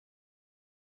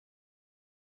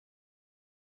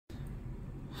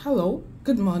Hello,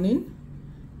 good morning.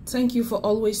 Thank you for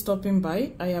always stopping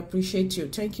by. I appreciate you.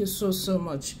 Thank you so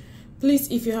much.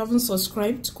 Please, if you haven't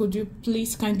subscribed, could you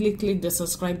please kindly click the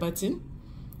subscribe button?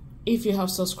 If you have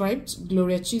subscribed,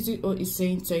 Gloria Chizio is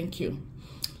saying thank you.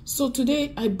 So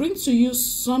today I bring to you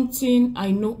something I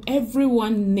know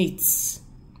everyone needs.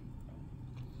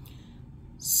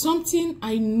 Something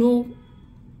I know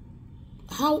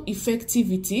how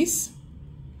effective it is.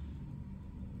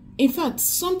 In fact,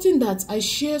 something that I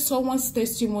share someone's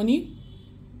testimony.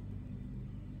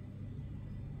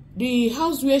 The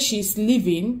house where she's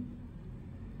living,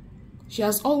 she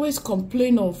has always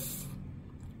complained of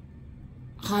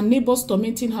her neighbors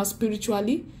tormenting her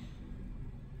spiritually.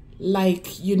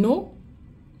 So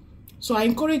I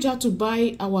encourage her to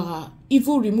buy our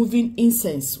evil removing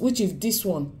incense, which is this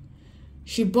one.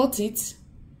 She bought it.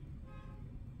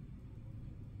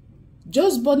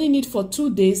 Just burning it for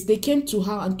 2 days, they came to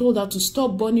her and told her to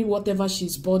stop burning whatever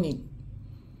she's burning.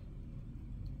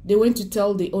 They went to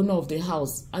tell the owner of the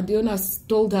house, and the owner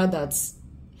told her that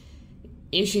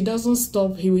if she doesn't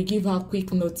stop, he will give her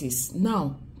quick notice.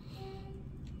 Now,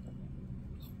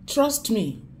 trust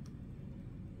me,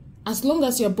 as long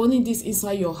as you're burning this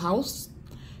inside your house,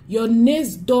 your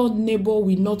next door neighbor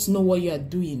will not know what you are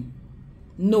doing.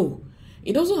 No,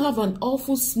 it doesn't have an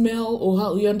awful smell, or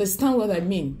how you understand what I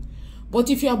mean. But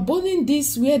if you are burning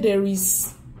this where there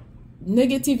is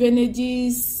negative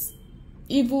energies,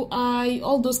 evil eye,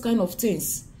 all those kind of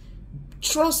things,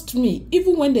 trust me,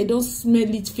 even when they don't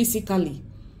smell it physically,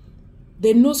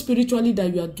 they know spiritually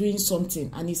that you are doing something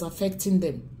and it's affecting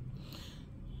them.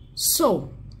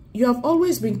 So, you have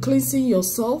always been cleansing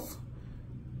yourself,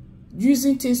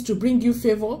 using things to bring you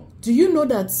favor. Do you know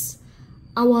that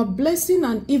our blessing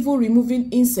and evil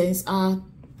removing incense are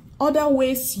other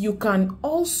ways you can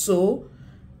also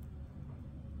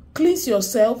cleanse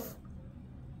yourself,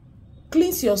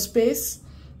 cleanse your space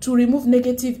to remove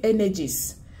negative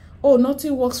energies? Oh,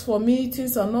 nothing works for me,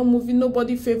 things are not moving,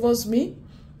 nobody favors me.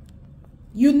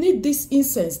 You need this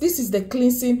incense. This is the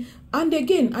cleansing. And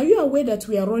again, are you aware that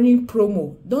we are running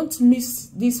promo? Don't miss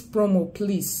this promo,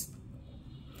 please.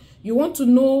 You want to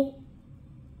know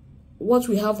what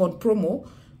we have on promo?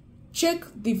 Check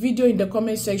the video in the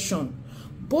comment section.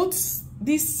 Both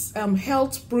these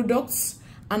health products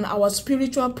and our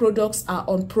spiritual products are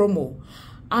on promo.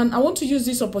 And I want to use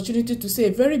this opportunity to say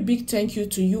a very big thank you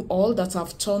to you all that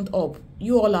have turned up.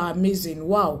 You all are amazing.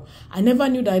 Wow. I never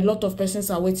knew that a lot of persons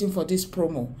are waiting for this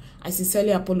promo. I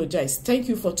sincerely apologize. Thank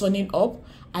you for turning up.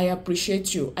 I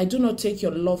appreciate you. I do not take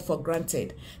your love for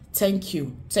granted. Thank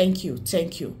you. Thank you.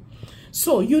 Thank you.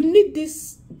 So you need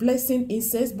this blessing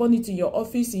incense. Burn it in your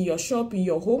office, in your shop, in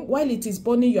your home. While it is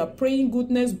burning, you are praying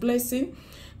goodness, blessing.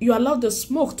 You allow the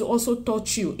smoke to also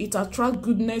touch you. It attracts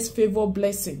goodness, favor,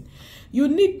 blessing. You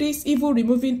need this evil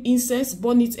removing incense.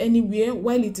 Burn it anywhere.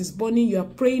 While it is burning, you are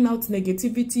praying out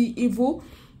negativity, evil.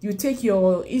 You take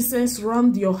your incense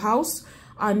around your house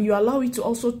and you allow it to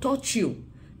also touch you.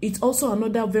 It's also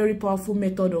another very powerful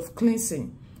method of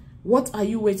cleansing. What are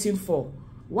you waiting for?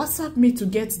 WhatsApp me to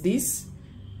get this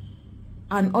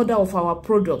and other of our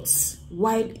products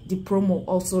while the promo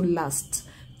also lasts.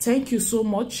 Thank you so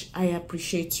much. I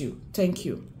appreciate you. Thank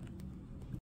you.